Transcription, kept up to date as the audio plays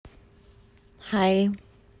Hi,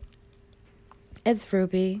 it's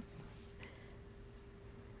Ruby.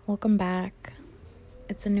 Welcome back.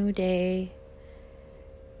 It's a new day.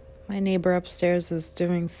 My neighbor upstairs is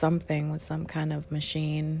doing something with some kind of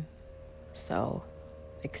machine, so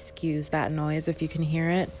excuse that noise if you can hear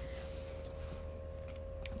it.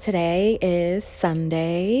 Today is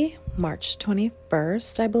Sunday, March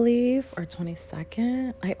 21st, I believe, or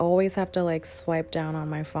 22nd. I always have to swipe down on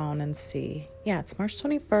my phone and see. Yeah, it's March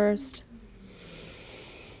 21st.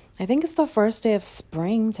 I think it's the first day of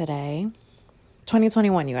spring today.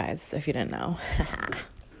 2021, you guys, if you didn't know.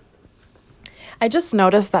 I just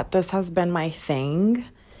noticed that this has been my thing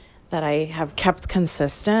that I have kept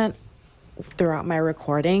consistent throughout my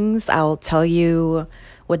recordings. I'll tell you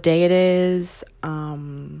what day it is,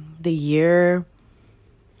 the year,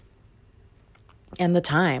 and the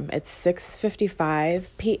time. It's 6:55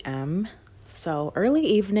 p.m., so early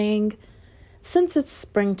evening. Since it's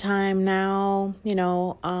springtime now,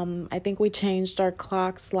 I think we changed our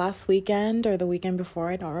clocks last weekend or the weekend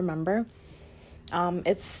before, I don't remember.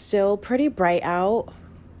 It's still pretty bright out.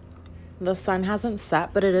 The sun hasn't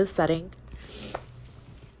set, but it is setting.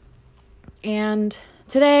 And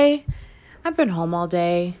today, I've been home all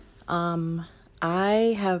day.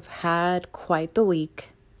 I have had quite the week.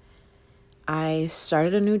 I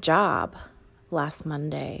started a new job last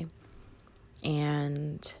Monday,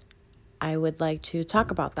 and I would like to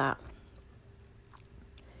talk about that.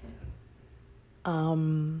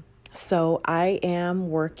 So I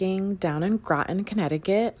am working down in Groton,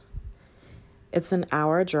 Connecticut. It's an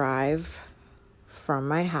hour drive from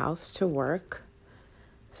my house to work.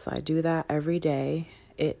 So I do that every day.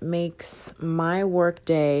 It makes my work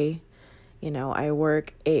day, I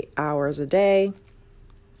work 8 hours a day,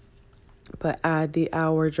 but add the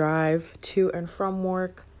hour drive to and from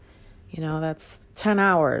work. That's 10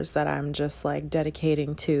 hours that I'm just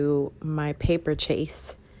dedicating to my paper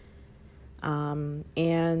chase. And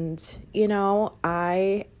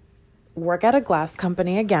I work at a glass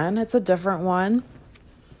company again. It's a different one.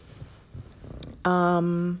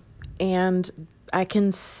 And I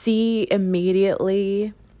can see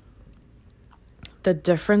immediately the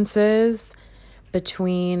differences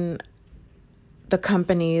between the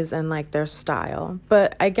companies and their style.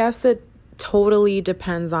 But I guess it totally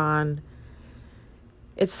depends on,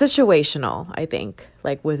 it's situational, I think,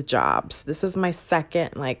 with jobs. This is my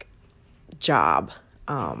second job,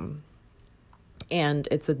 and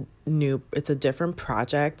it's a different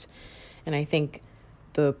project, and I think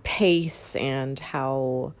the pace and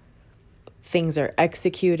how things are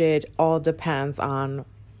executed all depends on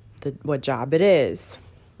what job it is.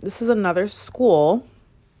 This is another school,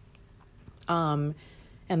 and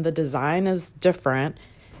the design is different.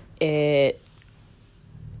 It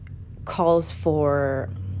calls for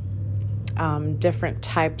different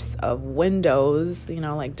types of windows,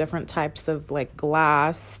 different types of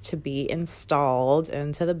glass to be installed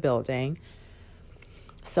into the building.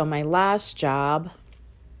 So my last job,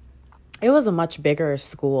 it was a much bigger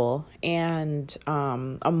school and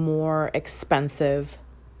a more expensive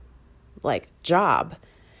job.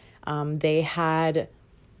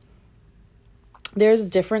 There's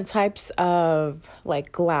different types of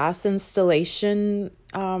glass installation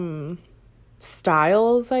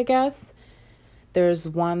styles, I guess. There's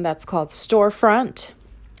one that's called storefront.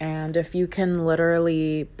 And if you can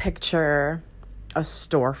literally picture a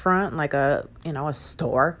storefront, a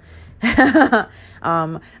store,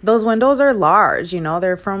 those windows are large,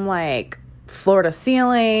 they're from floor to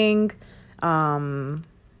ceiling, and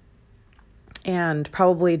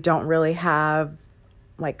probably don't really have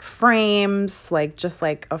frames, just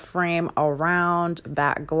a frame around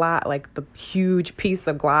that glass, the huge piece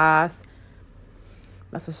of glass.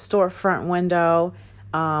 That's a storefront window.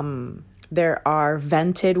 There are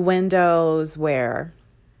vented windows where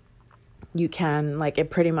you can,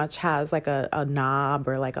 it pretty much has a knob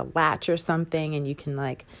or a latch or something, and you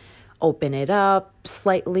can open it up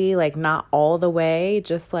slightly, not all the way,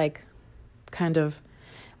 just kind of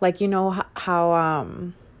how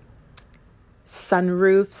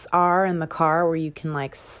sunroofs are in the car, where you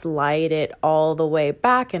can slide it all the way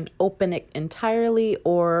back and open it entirely,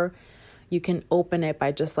 or you can open it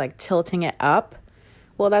by just tilting it up.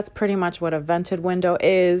 Well, that's pretty much what a vented window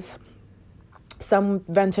is. Some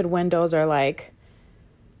vented windows are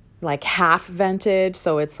half vented,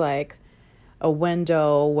 so it's a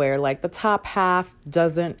window where the top half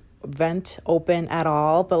doesn't vent open at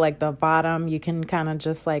all, but the bottom you can kind of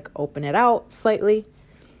just open it out slightly.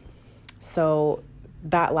 So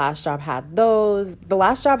that last job had those. The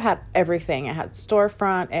last job had everything. It had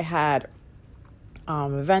storefront, it had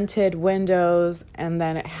vented windows, and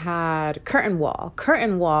then it had curtain wall.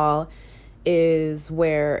 Curtain wall is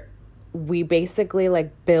where we basically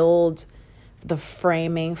like build the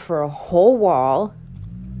framing for a whole wall,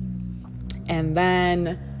 and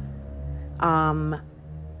then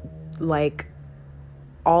like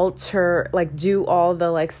alter, like do all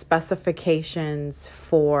the like specifications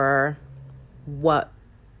for what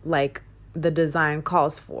like the design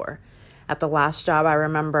calls for. At the last job, I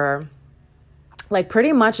remember like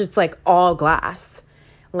pretty much it's like all glass.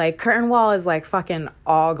 Like curtain wall is like fucking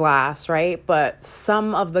all glass, right? But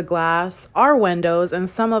some of the glass are windows and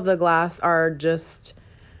some of the glass are just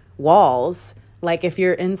walls. Like if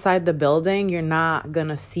you're inside the building, you're not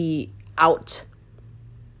gonna see out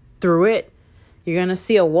through it. You're gonna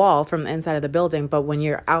see a wall from the inside of the building, but when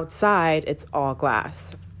you're outside, it's all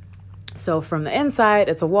glass. So from the inside,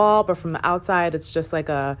 it's a wall, but from the outside, it's just like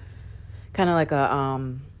a kind of like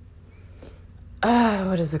a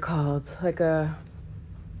what is it called? Like a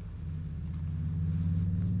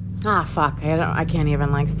I can't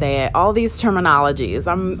even like say it. All these terminologies.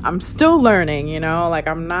 I'm still learning, you know? Like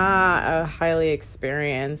I'm not a highly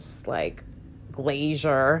experienced like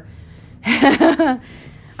glazier.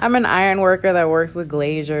 I'm an iron worker that works with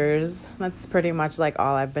glaziers. That's pretty much like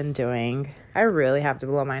all I've been doing. I really have to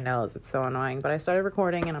blow my nose. It's so annoying, but I started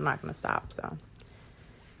recording and I'm not going to stop. So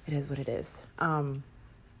it is what it is.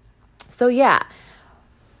 So yeah,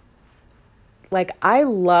 like I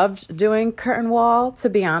loved doing curtain wall, to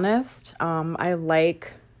be honest. I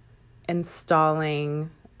like installing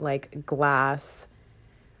like glass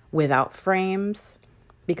without frames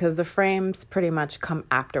because the frames pretty much come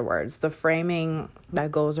afterwards. The framing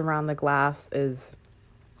that goes around the glass is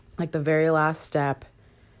like the very last step.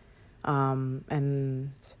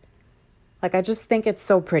 And like, I just think it's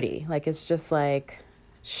so pretty. Like, it's just like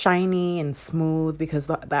shiny and smooth because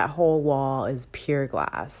that whole wall is pure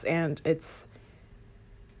glass. And it's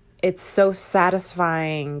so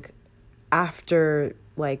satisfying after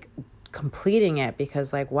like completing it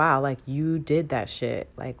because like, wow, like you did that shit.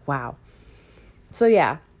 Like, wow. So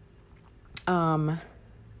yeah, the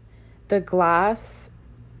glass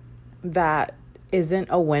that isn't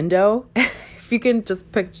a window, if you can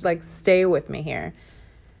just picture, like, stay with me here.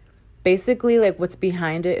 Basically, like, what's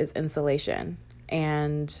behind it is insulation.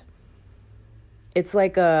 And it's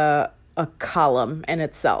like a column in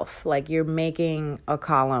itself. Like, you're making a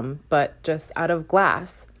column, but just out of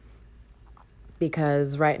glass.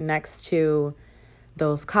 Because right next to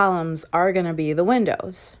those columns are going to be the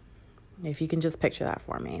windows. If you can just picture that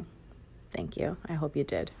for me. Thank you. I hope you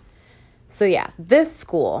did. So yeah, this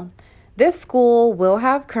school will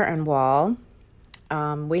have curtain wall.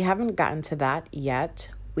 We haven't gotten to that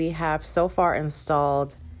yet. We have so far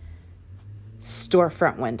installed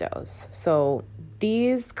storefront windows. So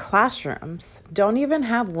these classrooms don't even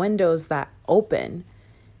have windows that open.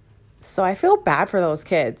 So I feel bad for those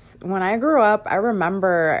kids. When I grew up, I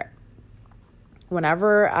remember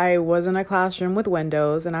whenever I was in a classroom with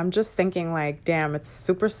windows, and I'm just thinking like, damn, it's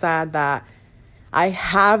super sad that I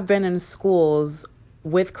have been in schools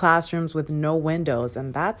with classrooms with no windows,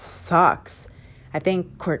 and that sucks. I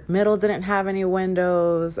think Quirk Middle didn't have any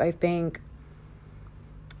windows. I think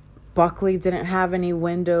Buckley didn't have any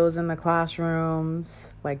windows in the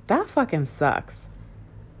classrooms. Like, that fucking sucks.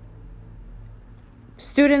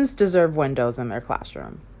 Students deserve windows in their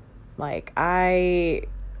classroom. Like, I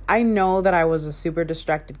know that I was a super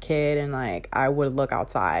distracted kid and like I would look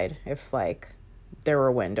outside if like there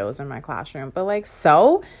were windows in my classroom. But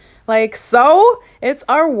so it's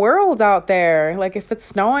our world out there. Like, if it's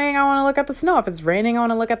snowing, I want to look at the snow. If it's raining, I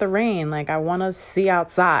want to look at the rain. Like, I want to see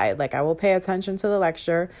outside. Like, I will pay attention to the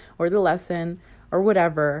lecture or the lesson or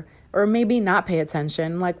whatever, or maybe not pay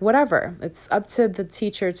attention, like whatever. It's up to the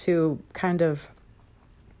teacher to kind of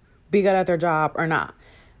be good at their job or not.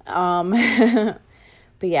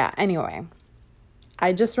 But yeah, anyway,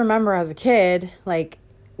 I just remember as a kid, like,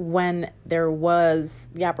 when there was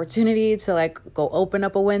the opportunity to like go open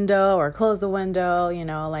up a window or close the window, you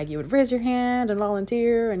know, like you would raise your hand and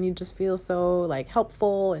volunteer and you just feel so like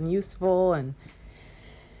helpful and useful and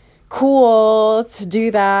cool to do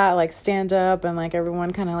that, like stand up and like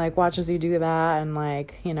everyone kind of like watches you do that and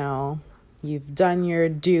like, you know, you've done your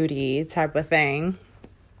duty type of thing.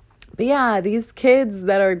 But yeah, these kids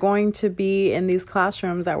that are going to be in these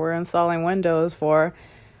classrooms that we're installing windows for,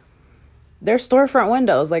 they're storefront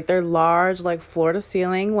windows. Like, they're large, like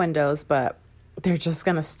floor-to-ceiling windows, but they're just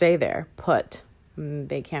going to stay there, put.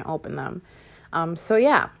 They can't open them. So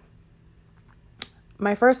yeah,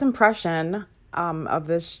 my first impression of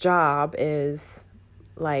this job is,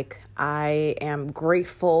 like, I am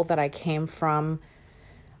grateful that I came from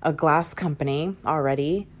a glass company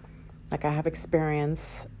already. Like, I have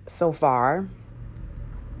experience so far.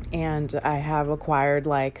 And I have acquired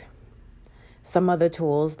like some of the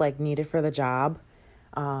tools like needed for the job.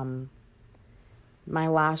 My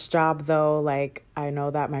last job though, like I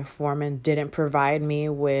know that my foreman didn't provide me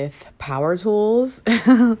with power tools.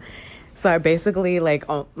 So I basically like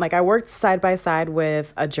I worked side by side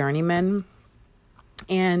with a journeyman,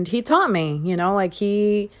 and he taught me, like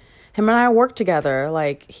him and I worked together.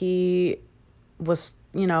 Like he was,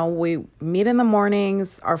 we meet in the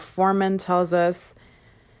mornings. Our foreman tells us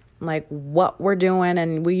like what we're doing,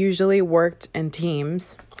 and we usually worked in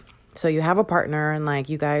teams. So you have a partner and like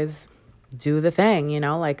you guys do the thing,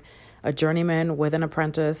 like a journeyman with an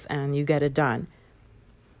apprentice, and you get it done.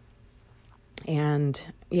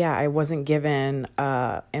 And yeah, I wasn't given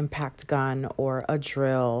a impact gun or a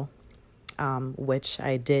drill, which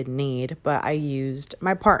I did need, but I used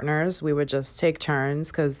my partners. We would just take turns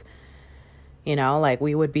because, like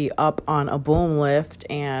we would be up on a boom lift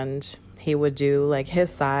and he would do like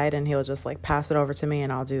his side and he'll just like pass it over to me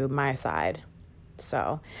and I'll do my side.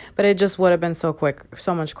 So, but it just would have been so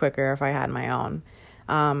much quicker if I had my own.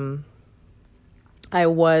 I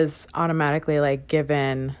was automatically like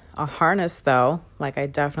given a harness though. Like I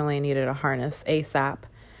definitely needed a harness ASAP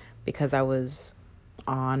because I was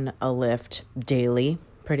on a lift daily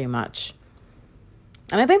pretty much.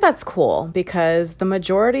 And I think that's cool because the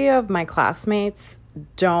majority of my classmates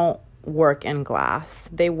don't work in glass.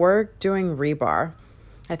 They work doing rebar.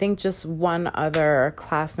 I think just one other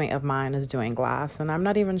classmate of mine is doing glass, and I'm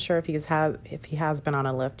not even sure if he has been on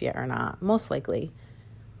a lift yet or not. Most likely.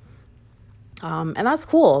 And that's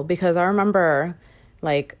cool because I remember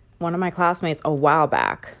like one of my classmates a while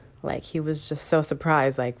back, like he was just so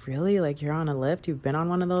surprised, like, really? Like you're on a lift? You've been on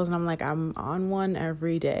one of those? And I'm like, I'm on one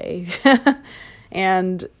every day.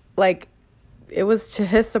 And like it was to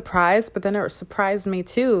his surprise, but then it surprised me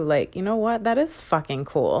too. Like, you know what? That is fucking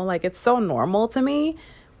cool. Like it's so normal to me.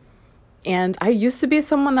 And I used to be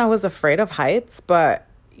someone that was afraid of heights, but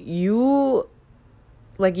you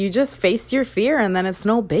just face your fear and then it's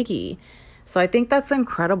no biggie. So I think that's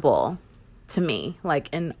incredible to me,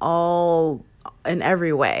 like in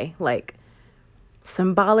every way, like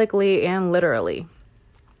symbolically and literally,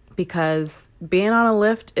 because being on a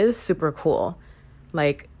lift is super cool.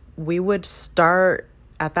 Like we would start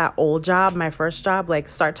at that old job, my first job, like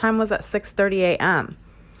start time was at 6:30 a.m.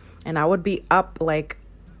 and I would be up like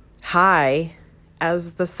high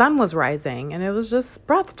as the sun was rising, and it was just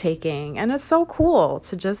breathtaking. And it's so cool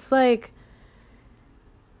to just like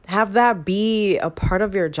have that be a part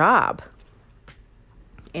of your job.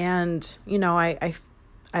 And I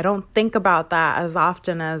don't think about that as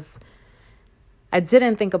often as I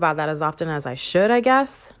didn't think about that as often as I should, I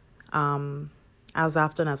guess, as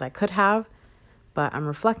often as I could have. But I'm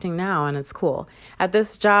reflecting now and it's cool. At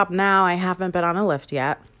this job now, I haven't been on a lift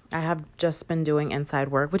yet. I have just been doing inside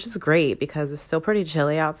work, which is great because it's still pretty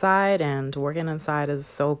chilly outside, and working inside is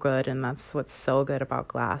so good. And that's what's so good about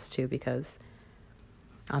glass too, because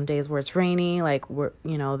on days where it's rainy, like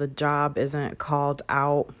the job isn't called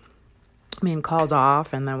off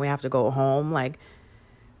and then we have to go home. Like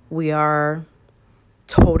we are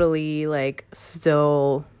totally like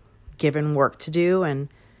still given work to do, and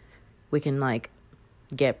we can like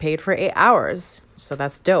get paid for 8 hours. So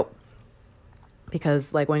that's dope.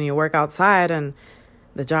 Because like when you work outside and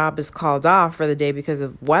the job is called off for the day because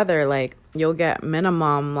of weather, like you'll get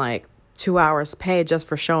minimum like 2 hours pay just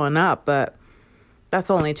for showing up, but that's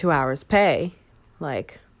only 2 hours pay.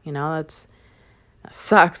 Like, that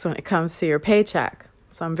sucks when it comes to your paycheck.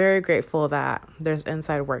 So I'm very grateful that there's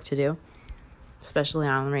inside work to do, especially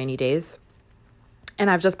on rainy days. And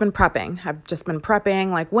I've just been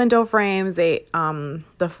prepping like window frames.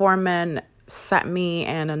 The foreman set me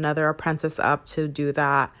and another apprentice up to do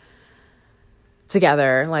that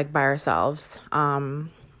together, like by ourselves. And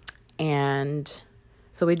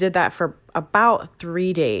so we did that for about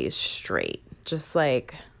 3 days straight, just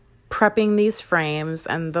like prepping these frames.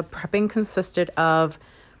 And the prepping consisted of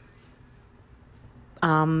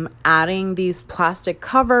adding these plastic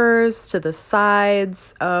covers to the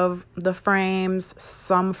sides of the frames.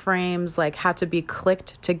 Some frames like had to be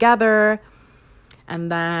clicked together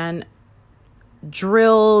and then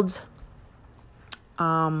drilled.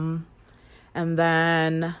 And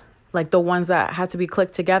then like the ones that had to be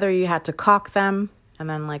clicked together, you had to caulk them and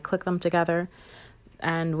then like click them together.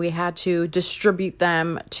 And we had to distribute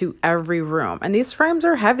them to every room. And these frames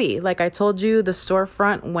are heavy. Like I told you, the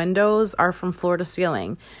storefront windows are from floor to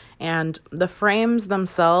ceiling. And the frames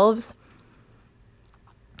themselves,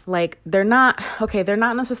 like they're not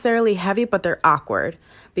necessarily heavy, but they're awkward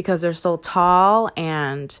because they're so tall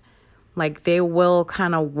and like they will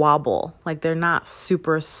kind of wobble. Like they're not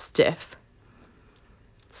super stiff.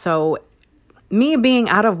 So me being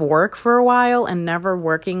out of work for a while and never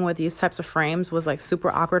working with these types of frames was like super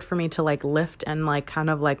awkward for me to like lift and like kind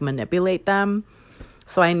of like manipulate them.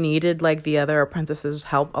 So I needed like the other apprentices'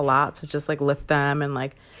 help a lot to just like lift them and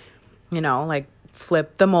like, you know, like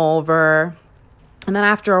flip them over. And then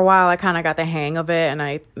after a while, I kind of got the hang of it, and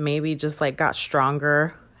I maybe just like got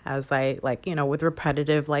stronger as I like, you know, with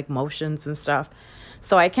repetitive like motions and stuff.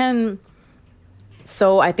 So I think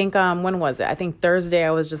when was it? I think Thursday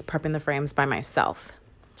I was just prepping the frames by myself.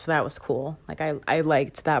 So that was cool. Like I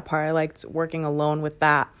liked that part. I liked working alone with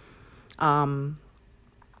that.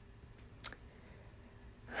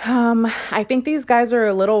 I think these guys are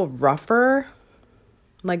a little rougher.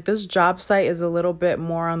 Like this job site is a little bit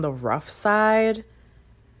more on the rough side.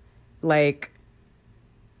 Like,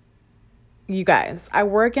 you guys, I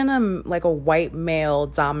work in a white male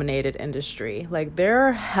dominated industry. Like there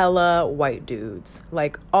are hella white dudes,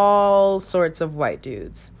 like all sorts of white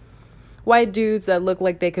dudes. White dudes that look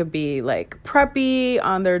like they could be like preppy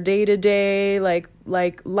on their day-to-day, like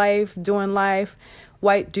life, doing life.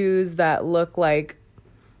 White dudes that look like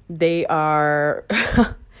they are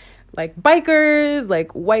like bikers,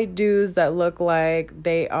 like white dudes that look like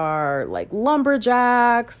they are like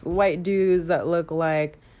lumberjacks, white dudes that look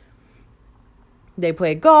like they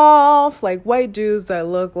play golf, like white dudes that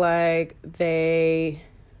look like they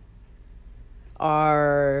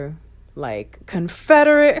are like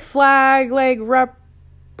Confederate flag, like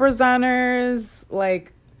representatives,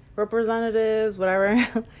 whatever.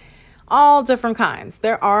 All different kinds.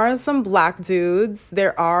 There are some black dudes.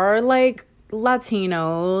 There are like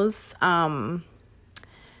Latinos,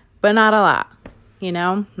 but not a lot, you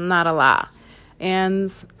know, not a lot.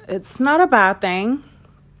 And it's not a bad thing,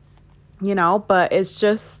 you know, but it's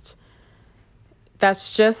just,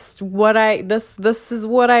 that's just what this is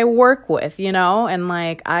what I work with, you know, and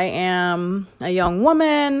like I am a young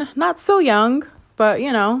woman, not so young, but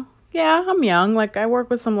you know, yeah, I'm young. Like I work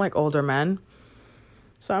with some like older men.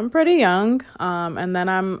 So I'm pretty young. And then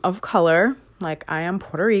I'm of color, like I am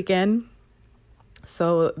Puerto Rican.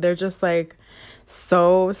 So they're just like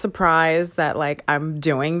so surprised that like I'm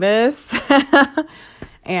doing this.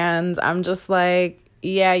 And I'm just like,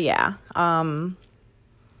 yeah.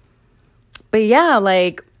 But yeah,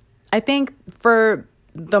 like I think for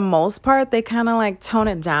the most part, they kind of like tone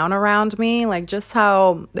it down around me, like just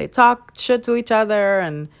how they talk shit to each other,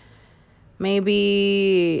 and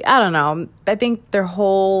maybe, I don't know, I think their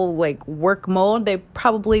whole like work mode, they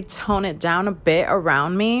probably tone it down a bit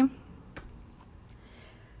around me.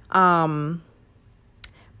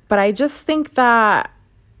 But I just think that,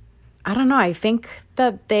 I don't know, I think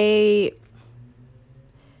that they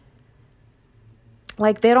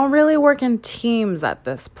don't really work in teams at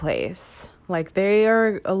this place. Like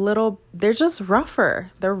they're just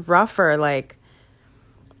rougher. They're rougher. Like,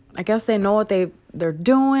 I guess they know what they're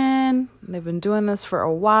doing. They've been doing this for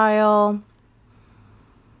a while.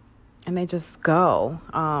 And they just go.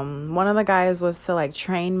 One of the guys was to like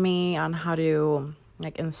train me on how to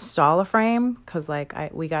like install a frame, because like I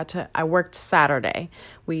worked Saturday.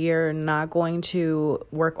 We are not going to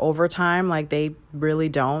work overtime, like they really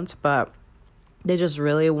don't, but they just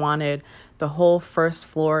really wanted the whole first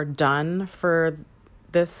floor done for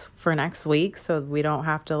next week, so we don't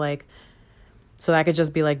have to like, so that could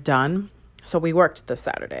just be like done. So we worked this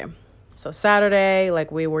Saturday. So Saturday,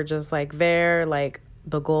 like we were just like there, like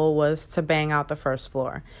the goal was to bang out the first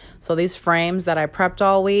floor. So these frames that I prepped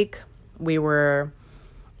all week, we were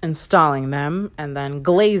installing them and then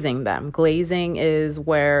glazing them. Glazing is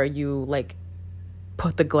where you like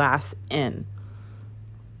put the glass in.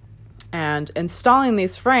 And installing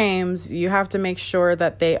these frames, you have to make sure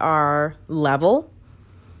that they are level.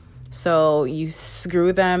 So you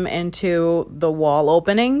screw them into the wall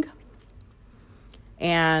opening.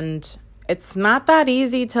 And it's not that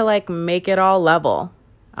easy to like make it all level,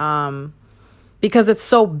 because it's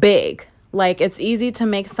so big. Like it's easy to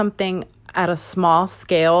make something at a small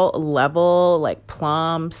scale level, like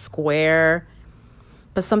plumb, square,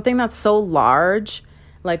 but something that's so large,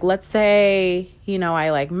 like let's say, you know,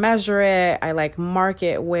 I like measure it, I like mark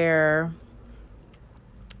it where,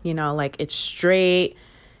 you know, like it's straight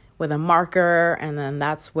with a marker, and then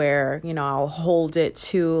that's where, you know, I'll hold it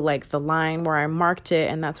to like the line where I marked it,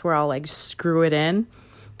 and that's where I'll like screw it in.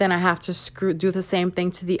 Then I have to do the same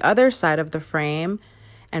thing to the other side of the frame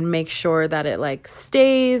and make sure that it like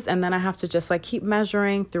stays, and then I have to just like keep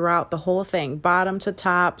measuring throughout the whole thing, bottom to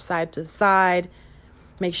top, side to side,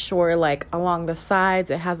 make sure like along the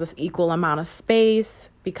sides it has this equal amount of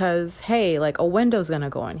space, because hey, like a window's gonna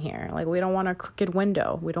go in here. Like we don't want a crooked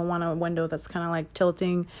window. We don't want a window that's kind of like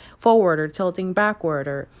tilting forward or tilting backward,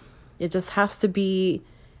 or it just has to be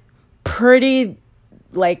pretty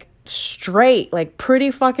like straight, like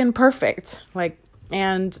pretty fucking perfect. Like,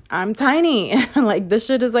 and I'm tiny. Like this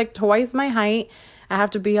shit is like twice my height. I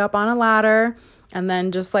have to be up on a ladder and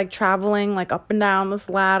then just like traveling like up and down this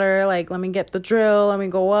ladder. Like, let me get the drill. Let me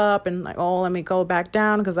go up and like, oh, let me go back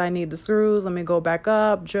down because I need the screws. Let me go back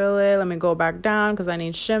up, drill it. Let me go back down because I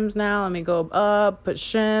need shims now. Let me go up, put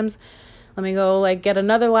shims. Let me go like get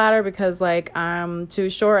another ladder because like I'm too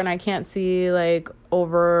short and I can't see like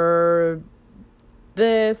over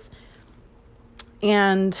this.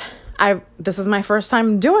 And this is my first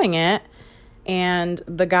time doing it. And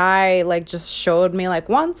the guy like just showed me like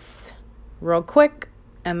once real quick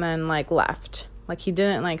and then like left. Like he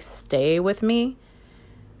didn't like stay with me.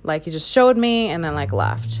 Like he just showed me and then like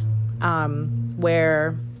left.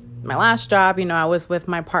 Where my last job, you know, I was with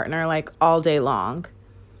my partner like all day long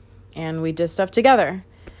and we did stuff together.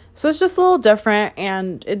 So it's just a little different,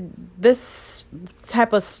 and this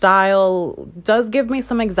type of style does give me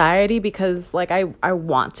some anxiety because like I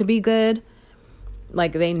want to be good.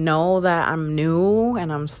 Like they know that I'm new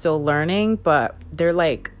and I'm still learning, but they're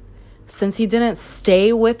like, since he didn't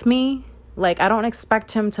stay with me, like I don't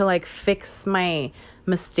expect him to like fix my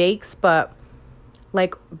mistakes, but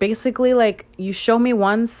like basically like you show me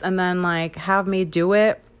once and then like have me do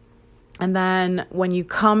it. And then when you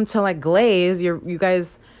come to like glaze,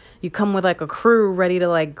 you come with like a crew ready to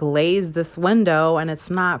like glaze this window and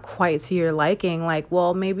it's not quite to your liking. Like,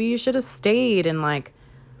 well, maybe you should have stayed and like,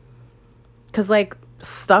 cause like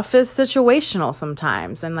stuff is situational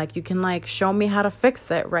sometimes. And like, you can like show me how to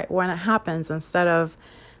fix it right when it happens instead of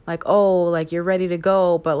like, oh, like you're ready to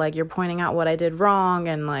go, but like you're pointing out what I did wrong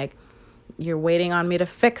and like you're waiting on me to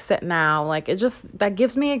fix it now. Like that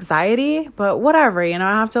gives me anxiety, but whatever, you know,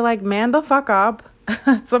 I have to like man the fuck up.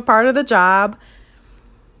 It's a part of the job.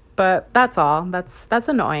 But that's all. That's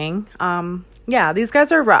annoying. Yeah, these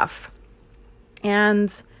guys are rough.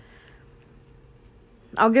 And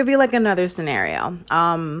I'll give you like another scenario.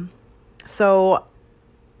 So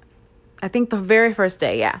I think the very first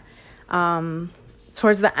day,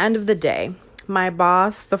 towards the end of the day, my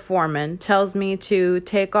boss, the foreman, tells me to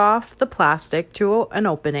take off the plastic to an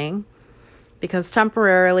opening because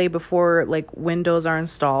temporarily before like windows are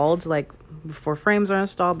installed, like before frames are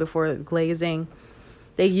installed, before glazing,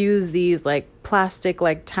 they use these like plastic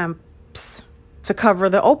like temps to cover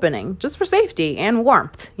the opening just for safety and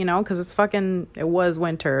warmth, you know, because it was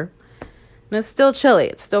winter and it's still chilly.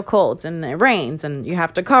 It's still cold and it rains and you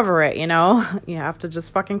have to cover it, you know, you have to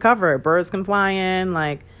just fucking cover it. Birds can fly in,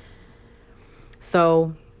 like,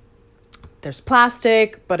 so there's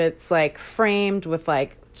plastic, but it's like framed with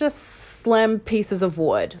like just slim pieces of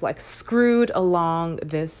wood, like screwed along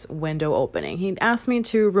this window opening. He asked me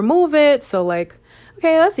to remove it. So like,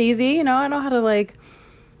 okay, that's easy. You know, I know how to like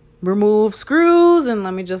remove screws and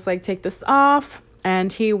let me just like take this off.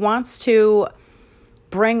 And he wants to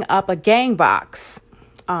bring up a gang box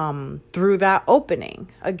through that opening.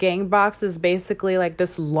 A gang box is basically like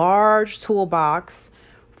this large toolbox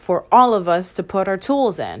for all of us to put our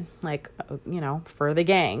tools in, like, you know, for the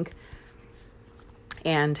gang.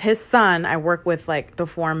 And his son, I work with like the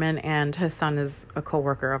foreman and his son is a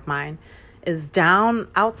coworker of mine, is down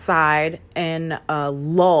outside in a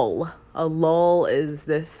lull. A lull is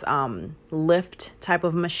this lift type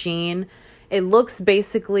of machine. It looks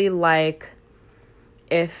basically like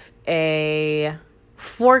if a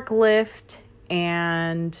forklift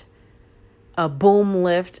and a boom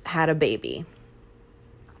lift had a baby.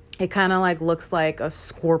 It kind of like looks like a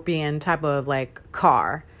Scorpion type of like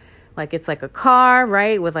car. Like it's like a car,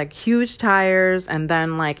 right, with like huge tires, and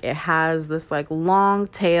then like it has this like long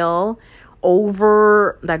tail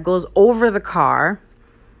that goes over the car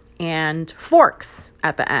and forks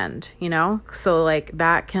at the end, you know? So like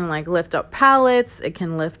that can like lift up pallets, it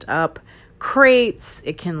can lift up crates,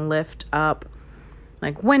 it can lift up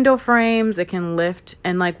like window frames, it can lift,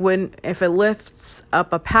 and like if it lifts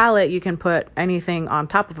up a pallet, you can put anything on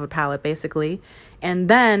top of a pallet basically. And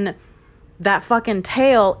then that fucking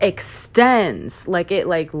tail extends, like it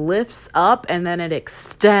like lifts up and then it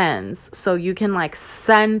extends. So you can like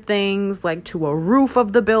send things like to a roof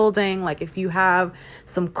of the building. Like if you have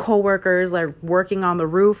some coworkers like working on the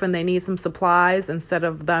roof and they need some supplies, instead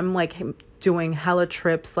of them like doing hella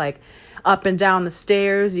trips like up and down the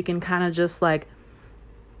stairs, you can kind of just like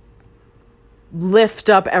lift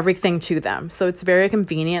up everything to them. So it's very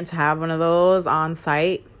convenient to have one of those on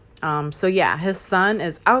site. So yeah, his son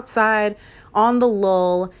is outside on the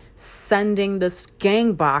lull sending this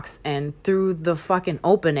gang box in through the fucking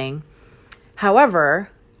opening. However,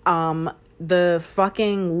 the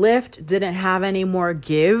fucking lift didn't have any more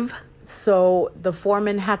give. So the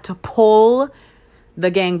foreman had to pull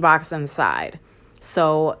the gang box inside.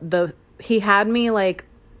 So he had me like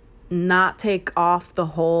not take off the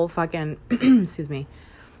whole fucking excuse me,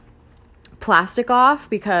 plastic off,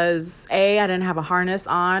 because I didn't have a harness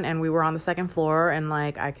on and we were on the second floor and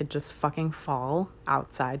like I could just fucking fall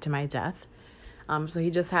outside to my death. So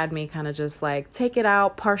he just had me kind of just like take it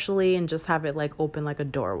out partially and just have it like open like a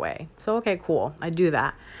doorway. So, okay, cool. I do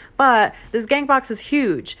that. But this gang box is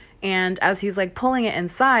huge. And as he's like pulling it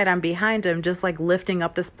inside, I'm behind him just like lifting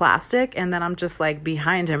up this plastic. And then I'm just like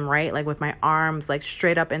behind him, right? Like with my arms like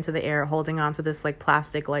straight up into the air, holding on to this like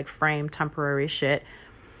plastic like frame temporary shit.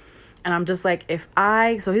 And I'm just like,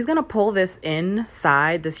 so he's going to pull this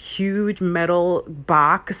inside, this huge metal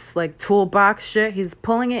box, like toolbox shit. He's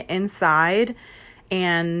pulling it inside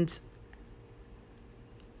and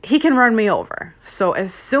he can run me over. So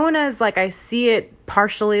as soon as like I see it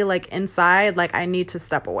partially like inside, like I need to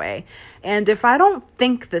step away. And if I don't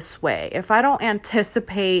think this way, if I don't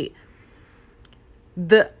anticipate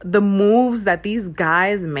the moves that these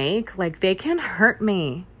guys make, like they can hurt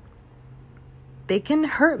me. They can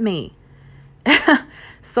hurt me.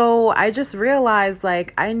 So I just realized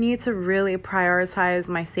like I need to really prioritize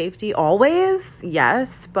my safety always,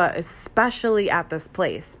 yes, but especially at this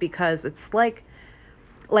place, because it's like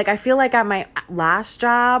I feel like at my last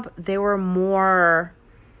job, they were more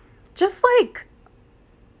just like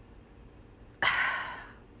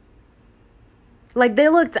they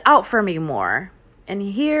looked out for me more. And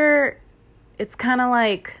here it's kind of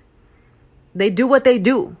like they do what they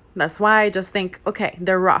do. That's why I just think, okay,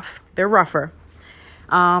 they're rough. They're rougher.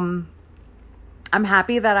 I'm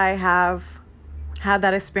happy that I have had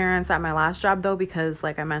that experience at my last job though, because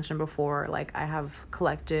like I mentioned before, like I have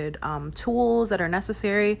collected tools that are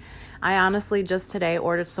necessary. I honestly just today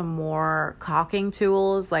ordered some more caulking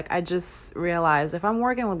tools. Like I just realized if I'm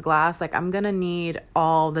working with glass, like I'm going to need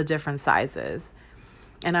all the different sizes.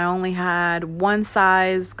 And I only had one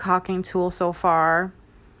size caulking tool so far.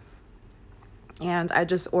 And I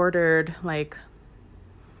just ordered like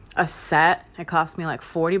a set. It cost me like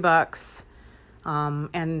 $40.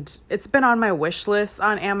 And it's been on my wish list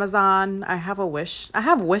on Amazon. I have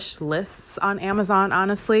wish lists on Amazon,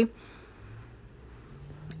 honestly.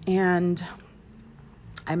 And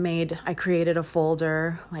I created a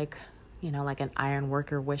folder, like, you know, like an iron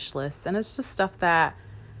worker wish list. And it's just stuff that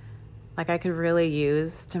like I could really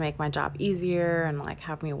use to make my job easier and like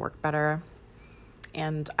have me work better.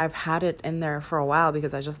 And I've had it in there for a while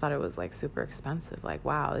because I just thought it was like super expensive. Like,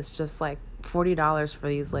 wow, it's just like $40 for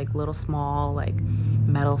these like little small like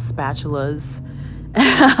metal spatulas.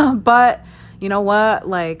 But you know what?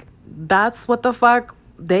 Like that's what the fuck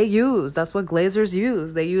they use. That's what glazers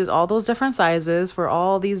use. They use all those different sizes for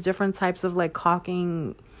all these different types of like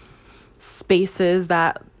caulking spaces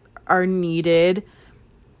that are needed.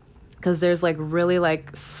 Because there's like really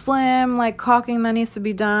like slim like caulking that needs to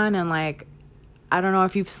be done, and like I don't know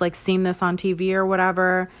if you've like seen this on TV or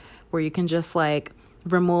whatever, where you can just like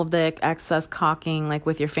remove the excess caulking like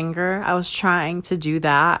with your finger. I was trying to do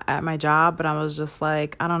that at my job, but I was just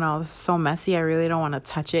like, I don't know, this is so messy. I really don't want to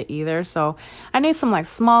touch it either. So I need some like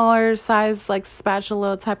smaller size like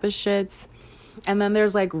spatula type of shits. And then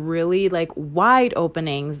there's like really like wide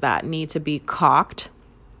openings that need to be caulked.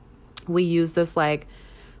 We use this like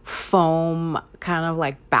foam kind of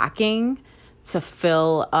like backing to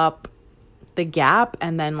fill up the gap,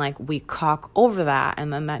 and then like we caulk over that,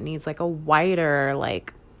 and then that needs like a wider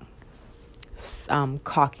like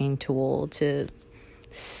caulking tool to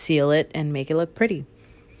seal it and make it look pretty.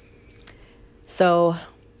 So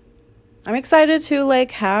I'm excited to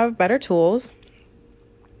like have better tools.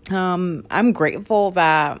 I'm grateful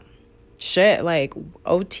that like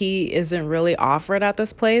OT isn't really offered at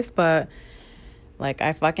this place, but like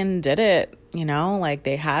I fucking did it. You know, like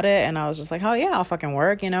they had it and I was just like, oh yeah, I'll fucking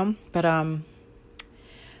work, you know. But I'm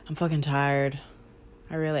fucking tired.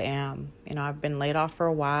 I really am. You know, I've been laid off for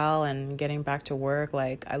a while and getting back to work.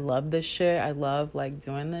 Like I love this shit. I love like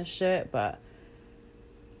doing this shit, but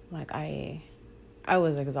like I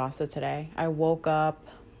was exhausted today. I woke up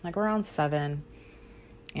like around 7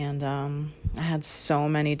 and I had so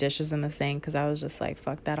many dishes in the sink because I was just like,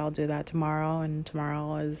 fuck that, I'll do that tomorrow. And tomorrow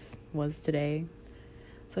was today.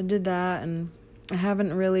 So I did that, and I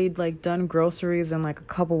haven't really like done groceries in like a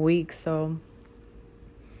couple weeks. So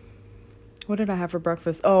what did I have for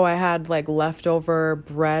breakfast? Oh, I had like leftover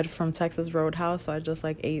bread from Texas Roadhouse. So I just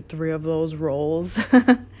like ate 3 of those rolls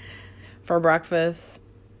for breakfast.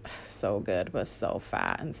 So good, but so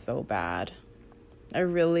fat and so bad. I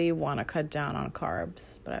really want to cut down on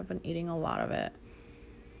carbs, but I've been eating a lot of it.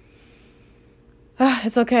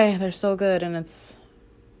 It's okay. They're so good, and it's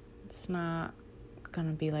not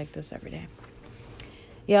gonna be like this every day.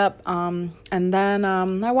 Yep. And then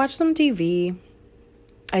I watched some TV.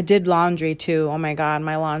 I did laundry too. Oh my God,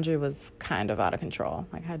 my laundry was kind of out of control.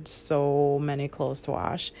 I had so many clothes to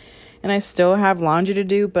wash. And I still have laundry to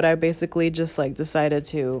do, but I basically just like decided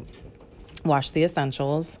to wash the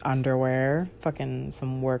essentials, underwear, fucking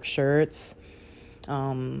some work shirts,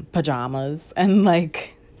 pajamas, and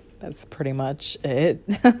like that's pretty much it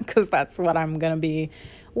because that's what I'm gonna be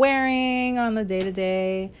wearing on the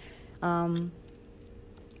day-to-day.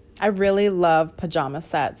 I really love pajama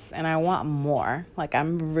sets and I want more. Like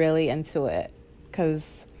I'm really into it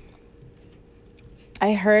because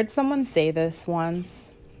I heard someone say this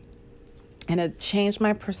once and it changed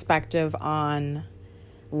my perspective on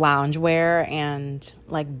loungewear and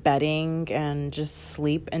like bedding and just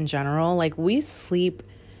sleep in general. Like we sleep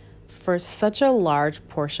for such a large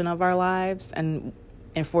portion of our lives, and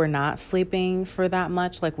if we're not sleeping for that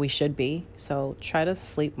much, like we should be. So try to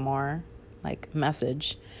sleep more, like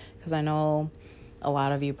message, because I know a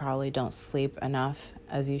lot of you probably don't sleep enough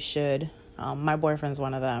as you should. My boyfriend's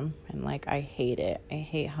one of them, and like I hate it. I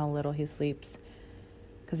hate how little he sleeps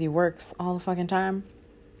because he works all the fucking time.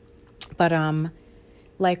 But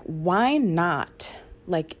like why not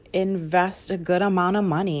like invest a good amount of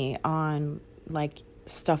money on like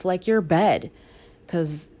stuff like your bed,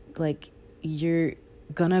 because like you're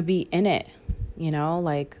gonna be in it, you know,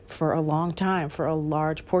 like for a long time, for a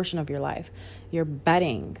large portion of your life. Your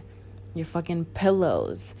bedding, your fucking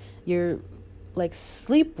pillows, your like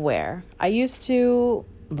sleepwear. I used to,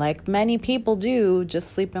 like many people do,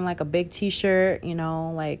 just sleep in like a big t-shirt, you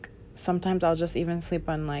know, like sometimes I'll just even sleep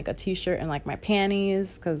on like a t-shirt and like my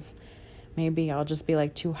panties because maybe I'll just be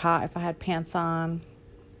like too hot if I had pants on.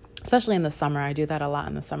 Especially in the summer. I do that a lot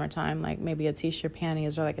in the summertime, like maybe a t-shirt,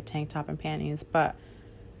 panties, or like a tank top and panties. But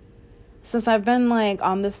since I've been like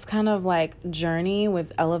on this kind of like journey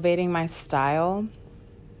with elevating my style,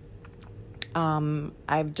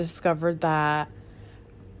 I've discovered that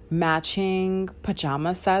matching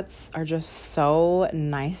pajama sets are just so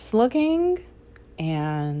nice looking,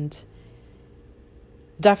 and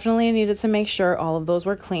definitely needed to make sure all of those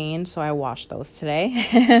were clean, so I washed those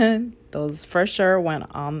today. Those for sure went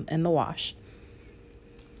in the wash.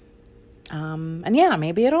 And yeah,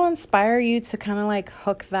 maybe it'll inspire you to kind of like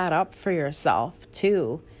hook that up for yourself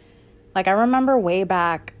too. Like I remember way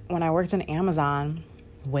back when I worked in Amazon,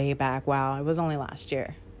 way back, wow, it was only last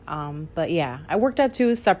year. But yeah, I worked at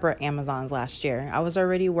 2 separate Amazons last year. I was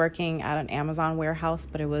already working at an Amazon warehouse,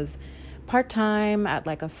 but it was part-time at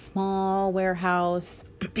like a small warehouse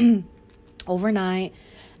overnight.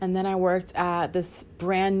 And then I worked at this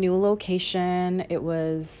brand new location. It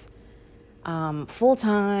was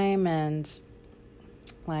full-time, and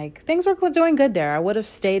like things were doing good there. I would have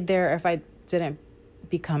stayed there if I didn't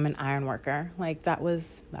become an iron worker. Like that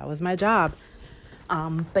was my job.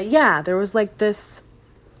 But yeah, there was like this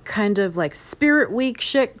kind of like spirit week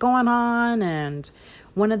shit going on, and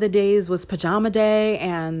one of the days was pajama day,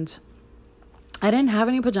 and I didn't have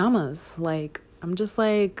any pajamas. Like I'm just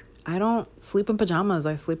like, I don't sleep in pajamas.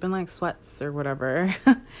 I sleep in like sweats or whatever.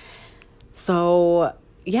 So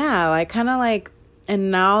yeah, like kind of like,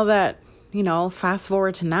 and now that, you know, fast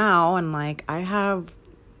forward to now, and like I have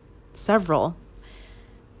several.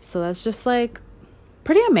 So that's just like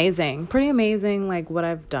pretty amazing, like what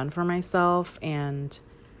I've done for myself. And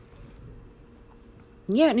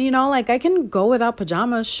yeah, you know, like I can go without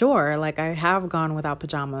pajamas, sure. Like I have gone without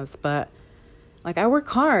pajamas, but like I work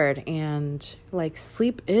hard, and like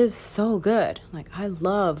sleep is so good. Like I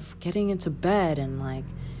love getting into bed, and like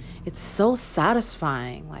it's so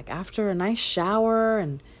satisfying. Like after a nice shower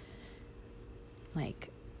and like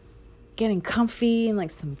getting comfy and like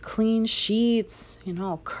some clean sheets, you know,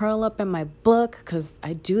 I'll curl up in my book, because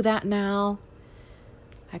I do that now.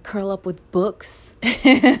 I curl up with books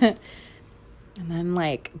and then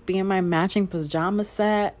like be in my matching pajama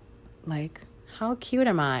set. Like how cute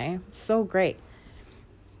am I? It's so great.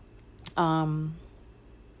 But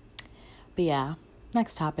yeah,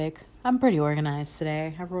 next topic. I'm pretty organized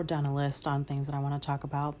today. I wrote down a list on things that I want to talk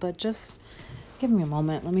about, but just give me a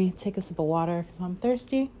moment. Let me take a sip of water because I'm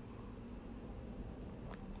thirsty.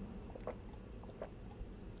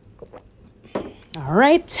 All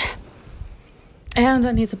right. And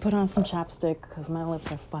I need to put on some chapstick because my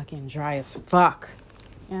lips are fucking dry as fuck.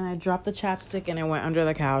 And I dropped the chapstick and it went under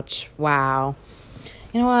the couch. Wow.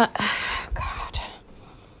 You know what? God.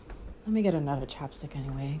 Let me get another chapstick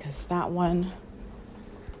anyway, because that one,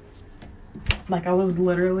 like I was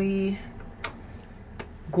literally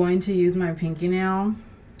going to use my pinky nail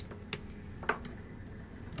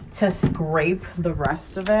to scrape the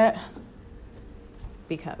rest of it,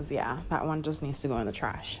 because yeah, that one just needs to go in the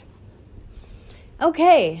trash.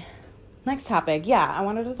 Okay, next topic. Yeah, I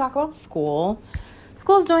wanted to talk about school.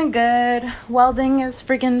 School's doing good. Welding is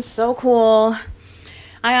freaking so cool.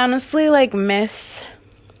 I honestly miss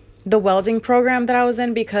the welding program that I was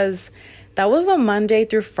in because that was a Monday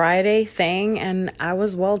through Friday thing and I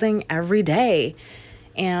was welding every day.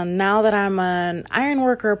 And now that I'm an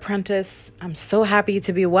ironworker apprentice, I'm so happy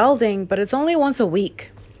to be welding, but it's only once a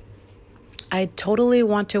week. I totally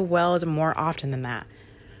want to weld more often than that.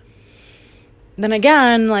 Then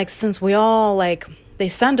again, since we all, they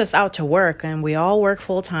send us out to work and we all work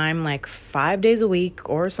full time, 5 days a week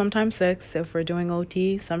or sometimes 6 if we're doing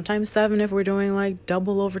OT, sometimes 7 if we're doing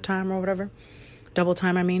double overtime or whatever. Double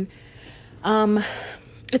time, I mean.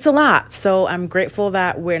 It's a lot. So I'm grateful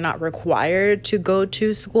that we're not required to go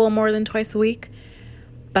to school more than twice a week.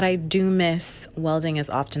 But I do miss welding as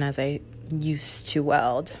often as I used to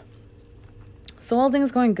weld. So welding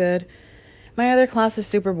is going good. My other class is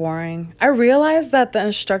super boring. I realized that the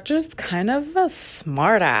instructor's kind of a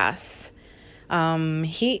smart ass.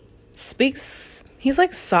 He's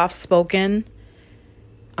soft-spoken.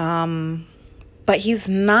 But he's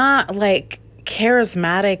not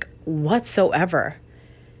charismatic whatsoever.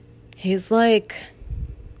 He's I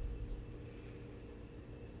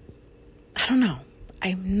don't know.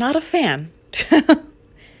 I'm not a fan.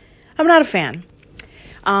 I'm not a fan.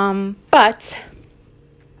 But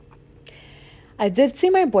I did see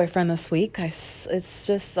my boyfriend this week. It's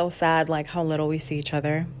just so sad, how little we see each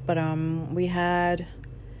other. But we had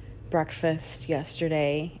breakfast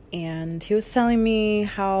yesterday, and he was telling me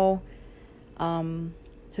how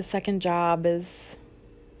his second job is,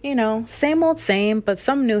 same old same, but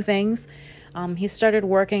some new things. He started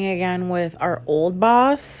working again with our old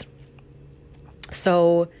boss.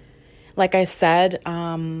 So, like I said,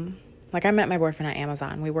 I met my boyfriend at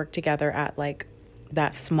Amazon. We worked together at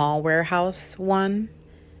that small warehouse one.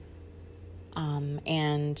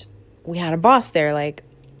 And we had a boss there,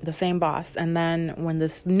 the same boss. And then when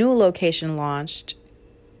this new location launched,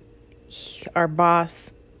 our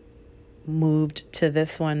boss moved to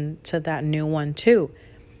that new one too.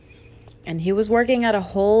 And he was working at a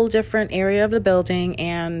whole different area of the building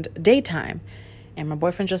and daytime. And my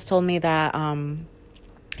boyfriend just told me that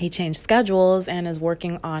he changed schedules and is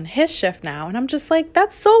working on his shift now. And I'm just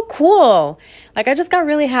that's so cool. I just got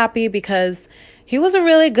really happy because he was a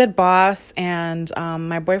really good boss. And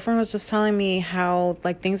my boyfriend was just telling me how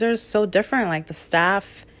things are so different. The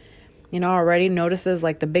staff, already notices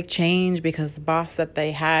the big change because the boss that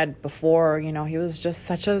they had before, he was just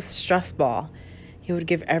such a stress ball. He would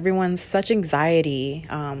give everyone such anxiety.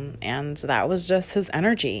 And that was just his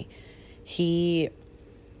energy. He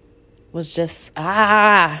was just,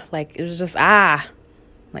 it was just,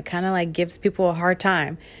 kind of gives people a hard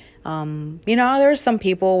time. There are some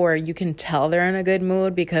people where you can tell they're in a good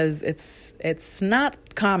mood because it's not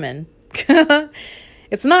common.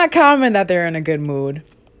 It's not common that they're in a good mood.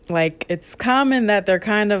 It's common that they're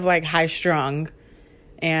kind of high strung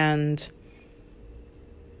and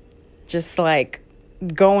just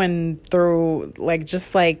going through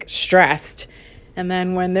just stressed. And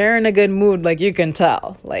then when they're in a good mood, you can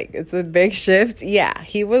tell, it's a big shift. Yeah,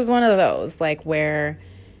 he was one of those, where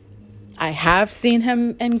I have seen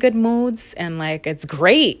him in good moods and, it's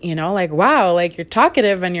great, wow, you're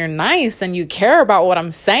talkative and you're nice and you care about what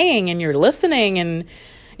I'm saying and you're listening and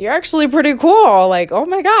you're actually pretty cool. Oh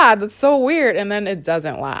my God, that's so weird. And then it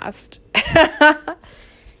doesn't last.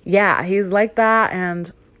 Yeah, he's like that.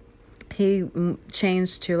 And he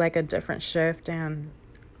changed to a different shift and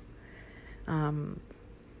I'm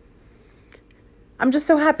just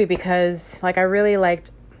so happy because I really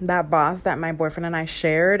liked that boss that my boyfriend and I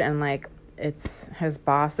shared, and it's his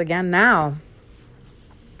boss again now.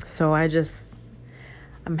 So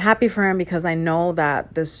I'm happy for him because I know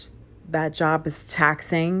that that job is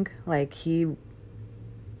taxing. He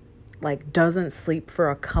doesn't sleep for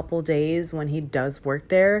a couple days when he does work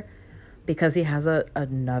there because he has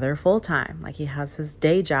another full time. He has his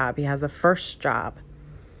day job, he has a first job.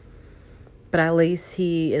 But at least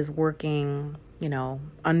he is working,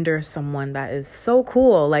 under someone that is so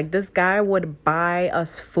cool. This guy would buy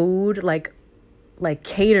us food,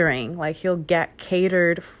 catering. He'll get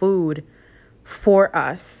catered food for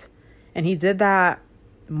us. And he did that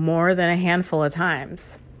more than a handful of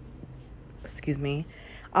times. Excuse me.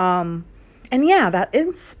 And yeah, that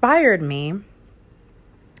inspired me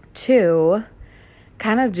to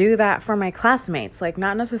kind of do that for my classmates.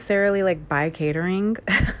 Not necessarily buy catering,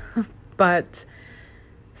 but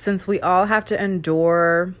since we all have to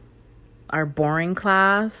endure our boring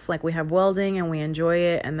class, we have welding and we enjoy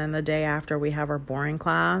it, and then the day after we have our boring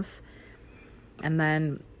class, and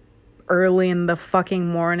then early in the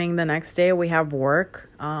fucking morning the next day we have work.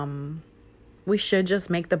 We should just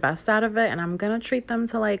make the best out of it, and I'm gonna treat them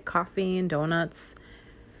to like coffee and donuts.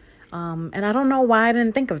 And I don't know why I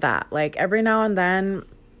didn't think of that. Like every now and then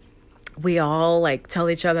we all like tell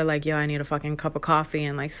each other like, yo, I need a fucking cup of coffee,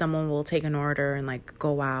 and like someone will take an order and like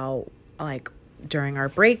go out like during our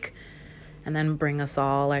break and then bring us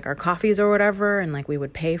all like our coffees or whatever, and like we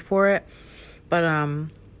would pay for it. But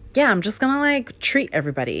yeah, I'm just gonna like treat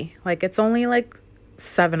everybody. Like it's only like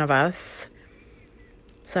 7 of us,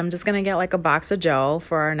 so I'm just gonna get like a box of Joe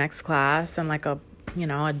for our next class and like a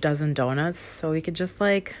dozen donuts, so we could just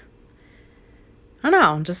like, I don't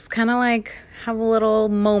know, just kind of like have a little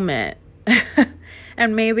moment.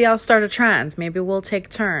 And maybe I'll start a trend. Maybe we'll take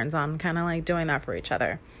turns on kind of like doing that for each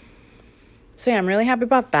other. So yeah, I'm really happy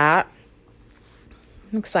about that.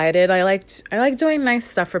 I'm excited. I like doing nice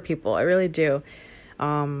stuff for people. I really do.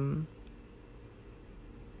 I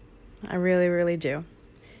really, really do.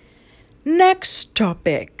 Next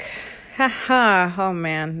topic. Haha. Oh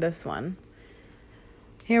man, this one.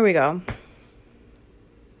 Here we go.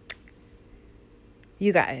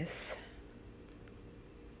 You guys,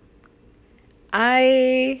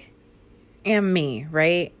 I am me,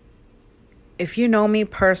 right? If you know me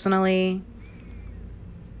personally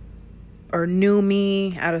or knew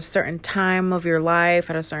me at a certain time of your life,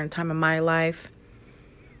 at a certain time of my life,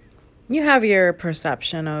 you have your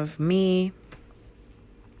perception of me.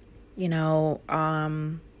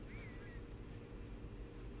 I've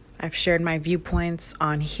shared my viewpoints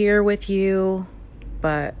on here with you,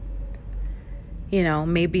 but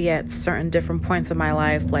maybe at certain different points of my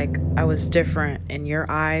life, like I was different in your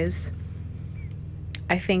eyes.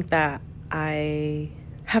 I think that I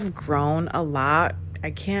have grown a lot.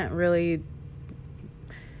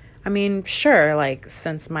 Sure, like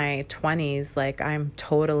since my 20s, like I'm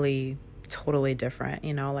totally different,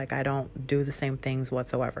 like I don't do the same things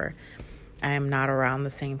whatsoever. I am not around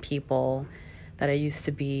the same people that I used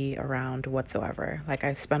to be around whatsoever. Like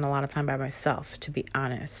I spend a lot of time by myself, to be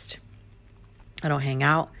honest. I don't hang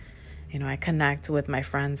out. I connect with my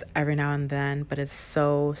friends every now and then, but it's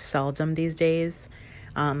so seldom these days.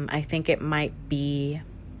 I think it might be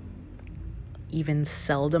even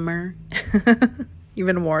seldomer,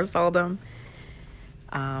 even more seldom.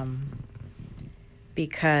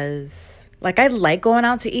 Because like I like going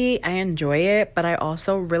out to eat. I enjoy it, but I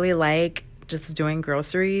also really like just doing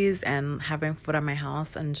groceries and having food at my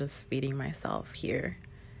house and just feeding myself here.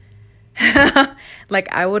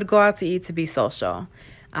 Like I would go out to eat to be social.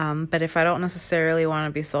 But if I don't necessarily want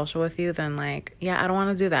to be social with you, then like, yeah, I don't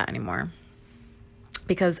want to do that anymore.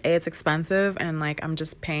 Because A, it's expensive, and like I'm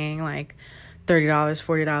just paying like $30,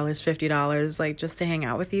 $40, $50, like just to hang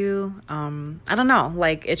out with you. I don't know,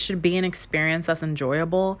 like it should be an experience that's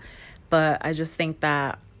enjoyable, but I just think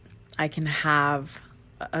that I can have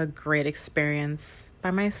a great experience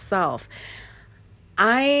by myself.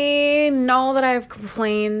 I know that I've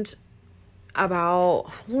complained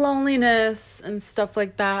about loneliness and stuff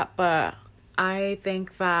like that, but I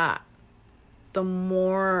think that the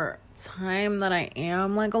more time that I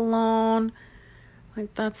am like alone,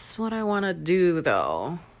 like that's what I want to do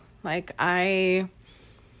though. Like I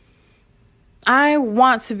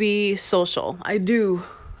want to be social. I do,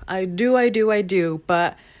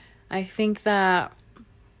 but I think that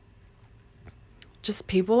just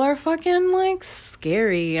people are fucking like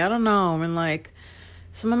scary. I don't know. And like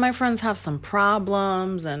some of my friends have some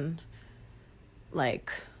problems, and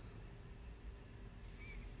like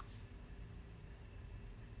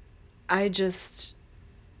I just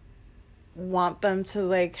want them to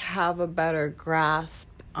like have a better grasp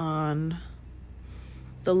on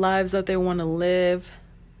the lives that they want to live.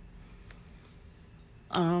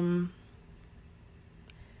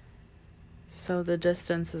 So the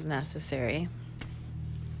distance is necessary.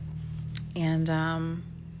 And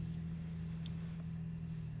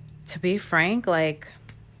to be frank, like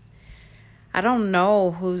I don't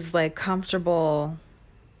know who's like comfortable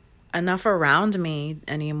enough around me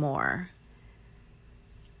anymore.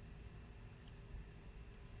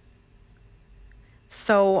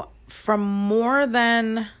 So from more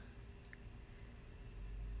than,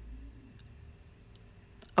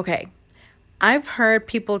 okay, I've heard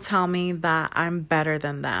people tell me that I'm better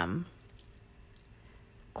than them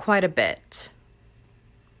quite a bit.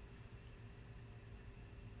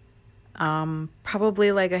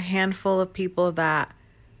 Probably like a handful of people that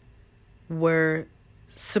were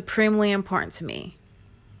supremely important to me.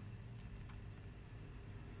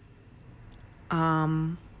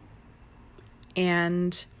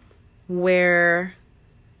 And where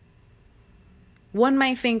one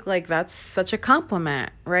might think like that's such a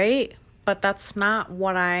compliment, right? but that's not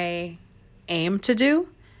what I aim to do.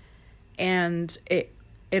 And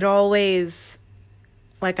it always,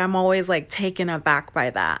 like, I'm always like taken aback by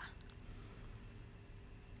that.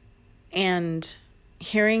 And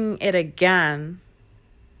hearing it again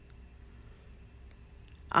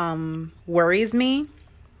worries me.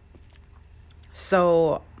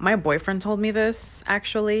 So my boyfriend told me this,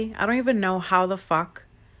 actually. I don't even know how the fuck,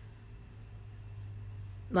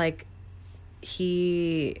 like,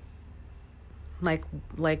 he, like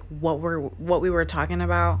what we were talking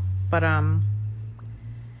about. But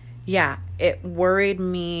yeah, it worried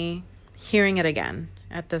me hearing it again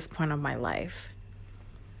at this point of my life,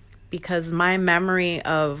 because my memory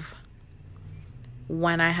of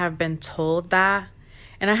when I have been told that,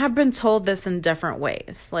 and I have been told this in different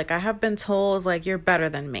ways. Like, I have been told, like, you're better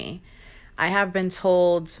than me. I have been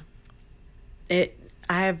told that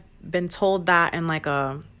in like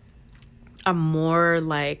a more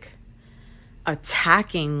like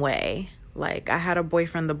attacking way. Like, I had the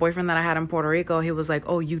boyfriend that I had in Puerto Rico, he was like,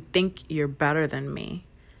 oh, you think you're better than me.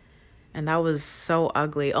 And that was so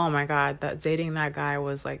ugly. Oh my God, that dating that guy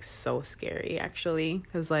was like so scary, actually.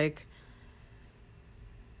 Because like,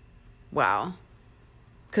 wow.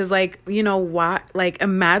 Because like, you know what? Like,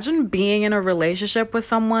 imagine being in a relationship with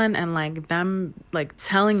someone and like them like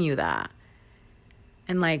telling you that.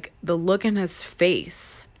 And like the look in his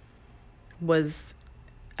face was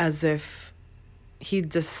as if he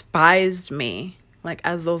despised me. Like,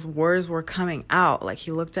 as those words were coming out, like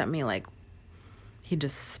he looked at me like he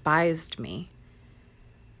despised me.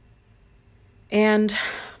 And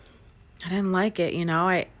I didn't like it, you know?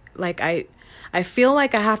 I feel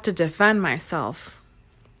like I have to defend myself.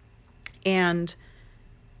 And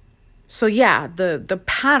so yeah, the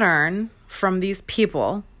pattern from these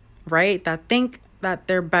people, right, that think that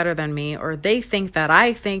they're better than me, or they think that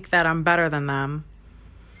I think that I'm better than them,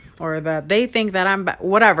 or that they think that I'm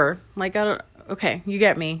whatever. Like, okay, you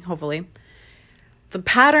get me, hopefully. The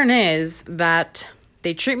pattern is that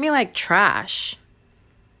they treat me like trash.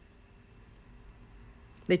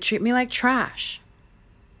 They treat me like trash.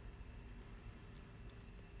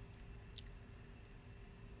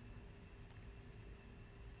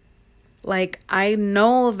 Like, I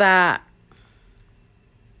know that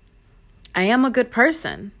I am a good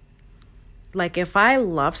person. Like, if I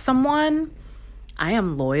love someone, I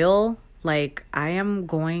am loyal. Like, I am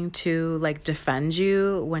going to like defend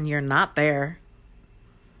you when you're not there.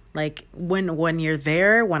 Like, when you're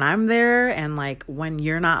there, when I'm there, and like when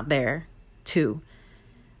you're not there too.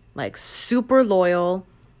 Like, super loyal.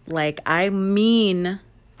 Like, I mean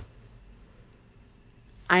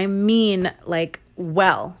like,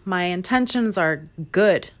 well, my intentions are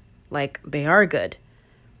good. Like, they are good.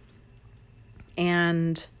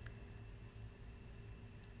 And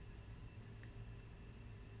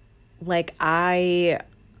like, I'm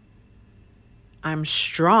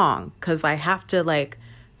strong because I have to like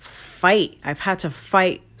fight. I've had to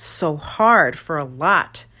fight so hard for a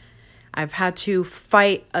lot. I've had to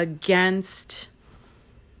fight against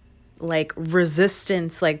like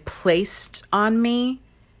resistance like placed on me,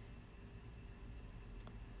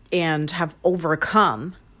 and have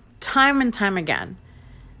overcome time and time again.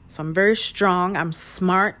 So I'm very strong. I'm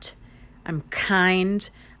smart. I'm kind.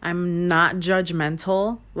 I'm not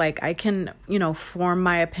judgmental. Like, I can, you know, form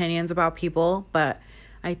my opinions about people, but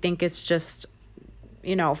I think it's just,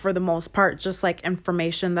 you know, for the most part, just like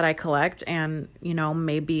information that I collect, and, you know,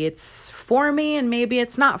 maybe it's for me and maybe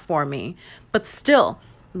it's not for me, but still,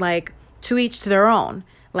 like, to each to their own.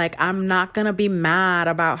 Like, I'm not going to be mad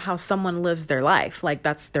about how someone lives their life. Like,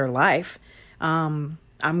 that's their life. I'm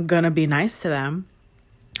going to be nice to them.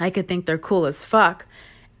 I could think they're cool as fuck,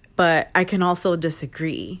 but I can also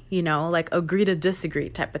disagree, you know, like agree to disagree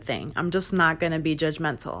type of thing. I'm just not going to be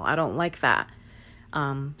judgmental. I don't like that.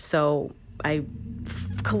 So I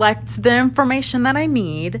collect the information that I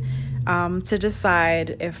need to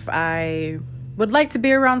decide if I would like to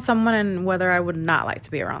be around someone and whether I would not like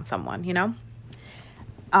to be around someone, you know?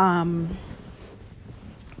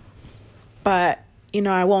 But, you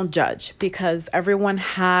know, I won't judge, because everyone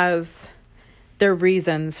has their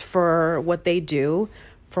reasons for what they do,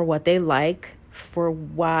 for what they like, for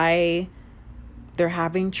why they're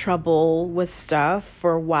having trouble with stuff,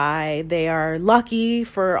 for why they are lucky,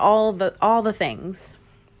 for all the things.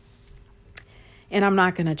 And I'm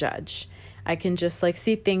not going to judge. I can just like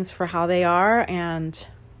see things for how they are, and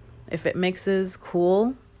if it mixes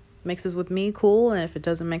with me, cool, and if it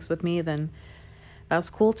doesn't mix with me, then that's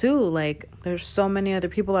cool too. Like, there's so many other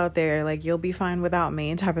people out there, like, you'll be fine without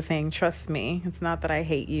me type of thing. Trust me. It's not that I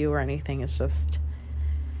hate you or anything. It's just,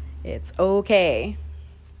 it's okay.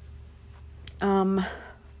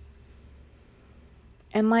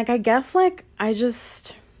 And like, I guess like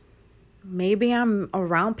maybe I'm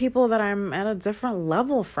around people that I'm at a different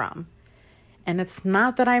level from. And it's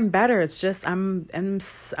not that I'm better. It's just I'm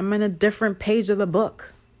in a different page of the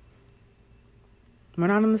book. We're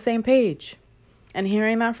not on the same page. And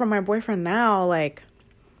hearing that from my boyfriend now, like,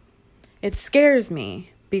 it scares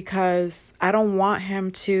me because I don't want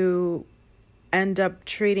him to end up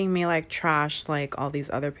treating me like trash like all these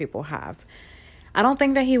other people have. I don't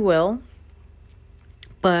think that he will,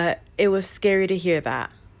 but it was scary to hear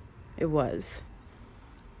that. It was.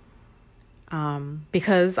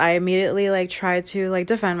 Because I immediately like tried to like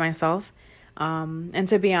defend myself. And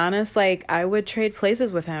to be honest, like I would trade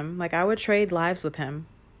places with him. Like I would trade lives with him.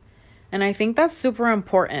 And I think that's super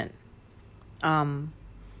important. So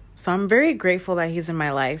I'm very grateful that he's in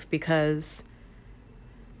my life because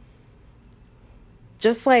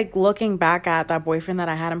just like looking back at that boyfriend that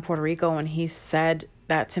I had in Puerto Rico when he said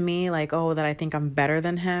that to me, like, oh, that I think I'm better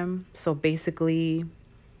than him. So basically,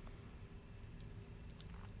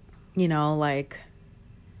 you know, like,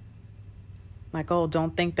 oh,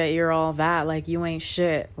 don't think that you're all that. Like, you ain't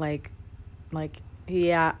shit. Like,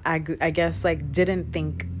 yeah, I guess, like, didn't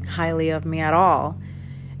think highly of me at all.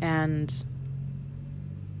 And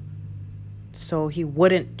so he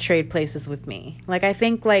wouldn't trade places with me. Like, I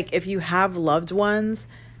think, like, if you have loved ones,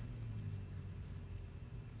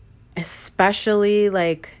 especially,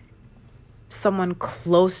 like, someone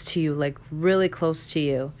close to you, like, really close to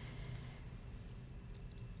you,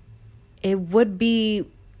 it would be,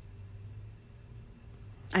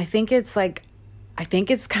 I think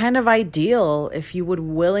it's kind of ideal if you would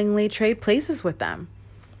willingly trade places with them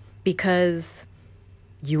because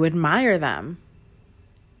you admire them.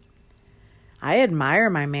 I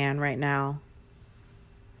admire my man right now.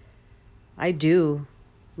 I do.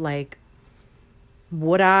 Like,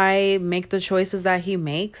 would I make the choices that he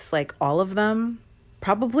makes? Like, all of them?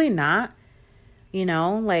 Probably not. You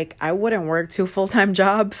know, like, I wouldn't work 2 full-time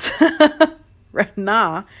jobs.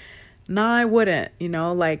 Nah, I wouldn't. You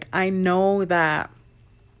know, like, I know that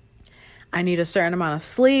I need a certain amount of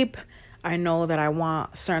sleep. I know that I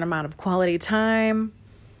want a certain amount of quality time.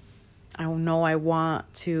 I know I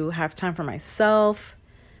want to have time for myself.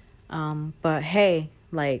 But hey,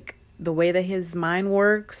 like, the way that his mind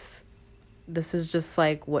works, this is just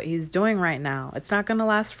like what he's doing right now. It's not going to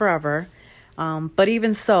last forever. But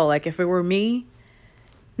even so, like, if it were me,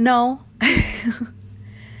 no.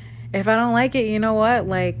 If I don't like it, you know what?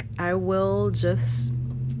 Like, I will just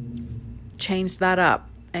change that up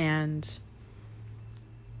and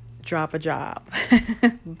drop a job.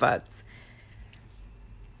 But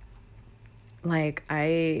like,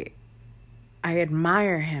 I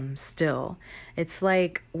admire him still. It's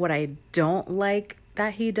like what I don't like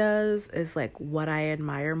that he does is like what I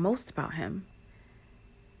admire most about him.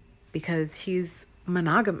 Because he's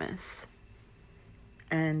monogamous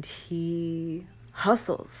and he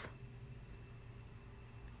hustles.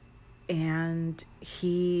 And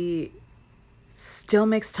he still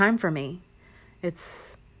makes time for me.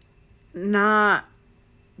 It's not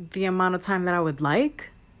the amount of time that I would like.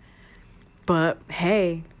 But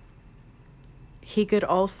hey, he could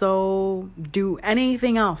also do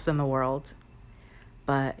anything else in the world.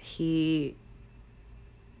 But he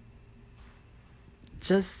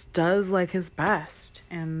just does like his best.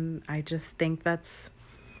 And I just think that's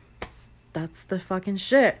the fucking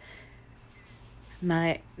shit.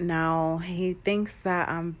 Now he thinks that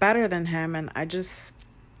I'm better than him, and I just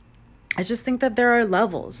think that there are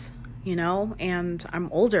levels, you know, and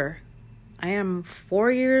I'm older. I am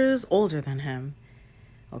 4 years older than him.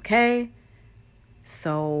 Okay?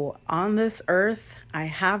 So on this earth, I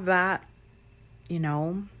have that, you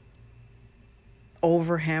know,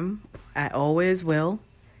 over him. I always will.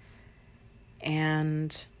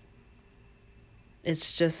 And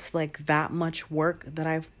it's just like that much work that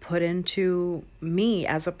I've put into me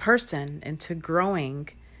as a person, into growing,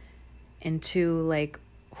 into like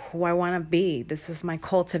who I want to be. This is my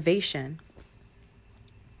cultivation.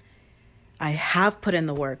 I have put in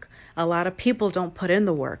the work. A lot of people don't put in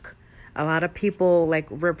the work. A lot of people like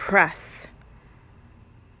repress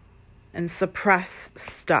and suppress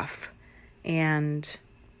stuff. And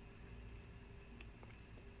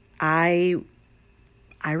I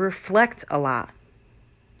reflect a lot.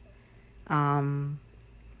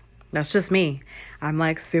 That's just me. I'm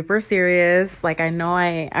like super serious. Like, I know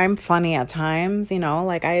I'm funny at times, you know,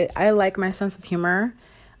 like I like my sense of humor.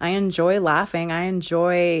 I enjoy laughing. I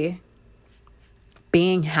enjoy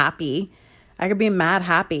being happy. I could be mad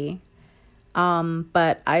happy.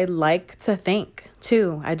 But I like to think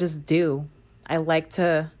too. I just do. I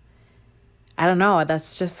don't know.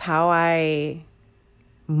 That's just how I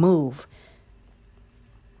move.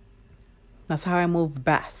 That's how I move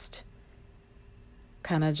best.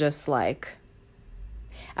 Kind of just like,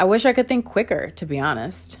 I wish I could think quicker, to be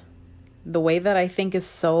honest. The way that I think is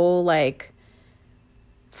so like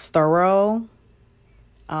thorough.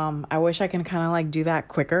 I wish I can kind of like do that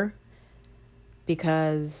quicker,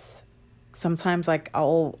 because sometimes like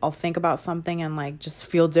I'll think about something and like just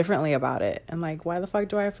feel differently about it. And like, why the fuck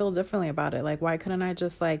do I feel differently about it? Like, why couldn't I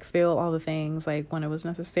just like feel all the things like when it was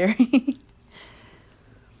necessary?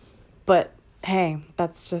 But hey,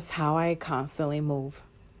 that's just how I constantly move.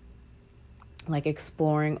 Like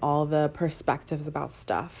exploring all the perspectives about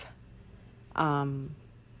stuff. And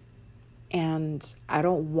I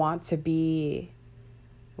don't want to be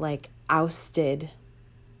like ousted,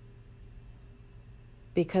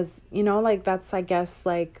 because, you know, like that's, I guess,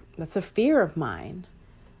 like that's a fear of mine.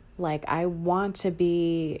 Like I want to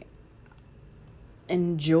be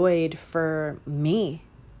enjoyed for me,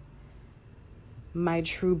 my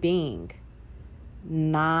true being,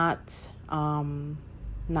 not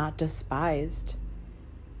despised.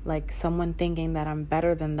 Like someone thinking that I'm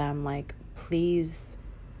better than them, like, please.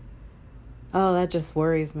 Oh, that just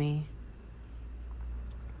worries me.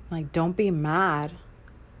 Like, don't be mad.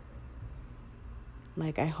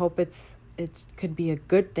 Like, I hope it could be a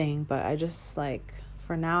good thing, but I just, like,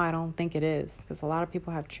 for now, I don't think it is. Because a lot of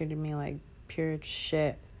people have treated me like pure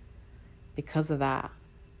shit because of that.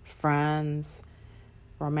 Friends,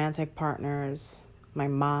 romantic partners, my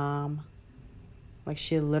mom. Like,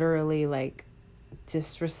 she literally, like,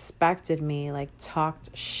 disrespected me, like,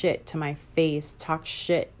 talked shit to my face, talked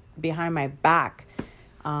shit behind my back,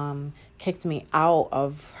 kicked me out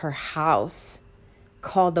of her house,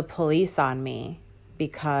 called the police on me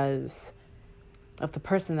because of the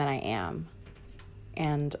person that I am.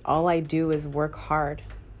 And all I do is work hard.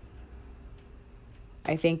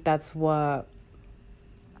 I think that's what,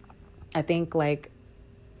 I think like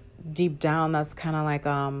deep down, that's kind of like,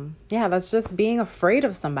 yeah, that's just being afraid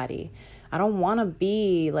of somebody. I don't want to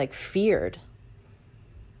be like feared.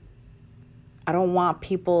 I don't want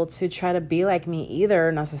people to try to be like me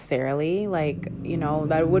either necessarily. Like, you know,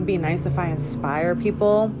 that would be nice if I inspire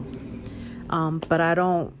people. But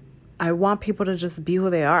I want people to just be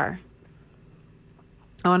who they are.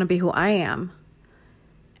 I want to be who I am.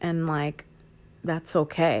 And like, that's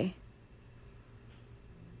okay.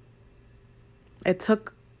 It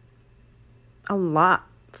took a lot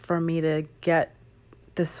for me to get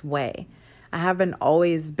this way. I haven't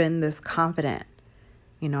always been this confident.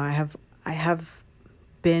 You know, I have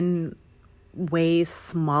been way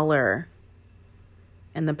smaller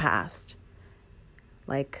in the past.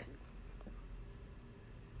 Like,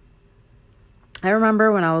 I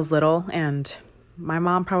remember when I was little, and my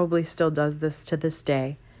mom probably still does this to this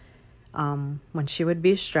day, when she would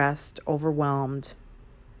be stressed, overwhelmed,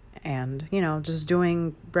 and, you know, just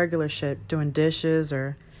doing regular shit, doing dishes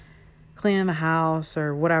or cleaning the house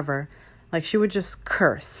or whatever, like, she would just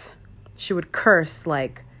curse. She would curse,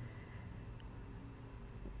 like,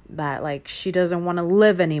 that, like, she doesn't want to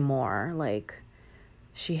live anymore. Like,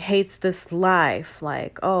 she hates this life.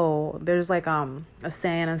 Like, oh, there's like a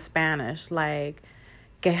saying in Spanish, like,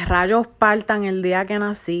 que rayos partan el día que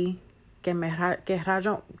nací,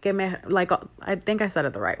 like, I think I said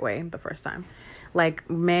it the right way the first time. Like,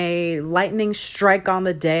 may lightning strike on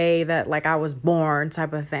the day that, like, I was born,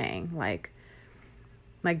 type of thing. Like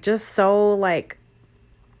just so, like,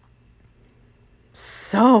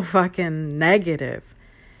 so fucking negative.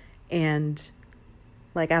 And,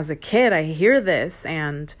 like, as a kid, I hear this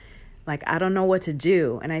and, like, I don't know what to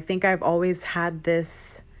do. And I think I've always had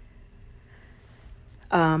this,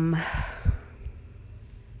 like,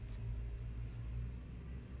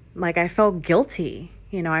 I felt guilty.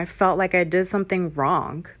 You know, I felt like I did something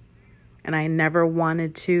wrong. And I never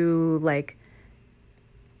wanted to, like,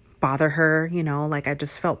 bother her, you know. Like, I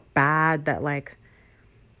just felt bad that, like,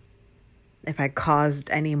 if I caused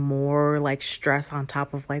any more, like, stress on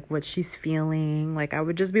top of, like, what she's feeling, like, I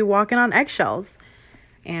would just be walking on eggshells.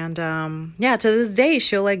 And, yeah, to this day,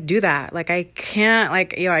 she'll, like, do that. Like, I can't,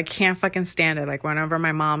 like, I can't fucking stand it. Like, whenever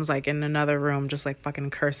my mom's, like, in another room just, like, fucking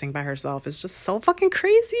cursing by herself, it's just so fucking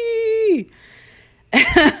crazy.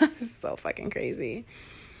 So fucking crazy.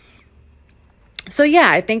 So, yeah,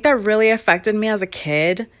 I think that really affected me as a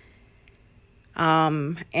kid.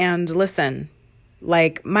 And listen,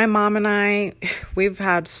 like, my mom and I, we've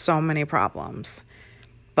had so many problems,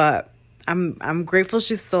 but I'm grateful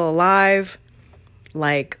she's still alive.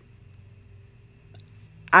 Like,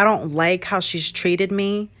 I don't like how she's treated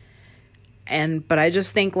me, but I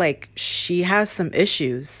just think, like, she has some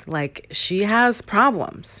issues. Like, she has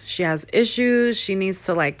problems. She has issues she needs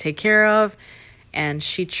to, like, take care of. and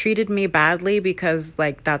she treated me badly because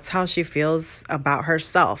like that's how she feels about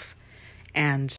herself. And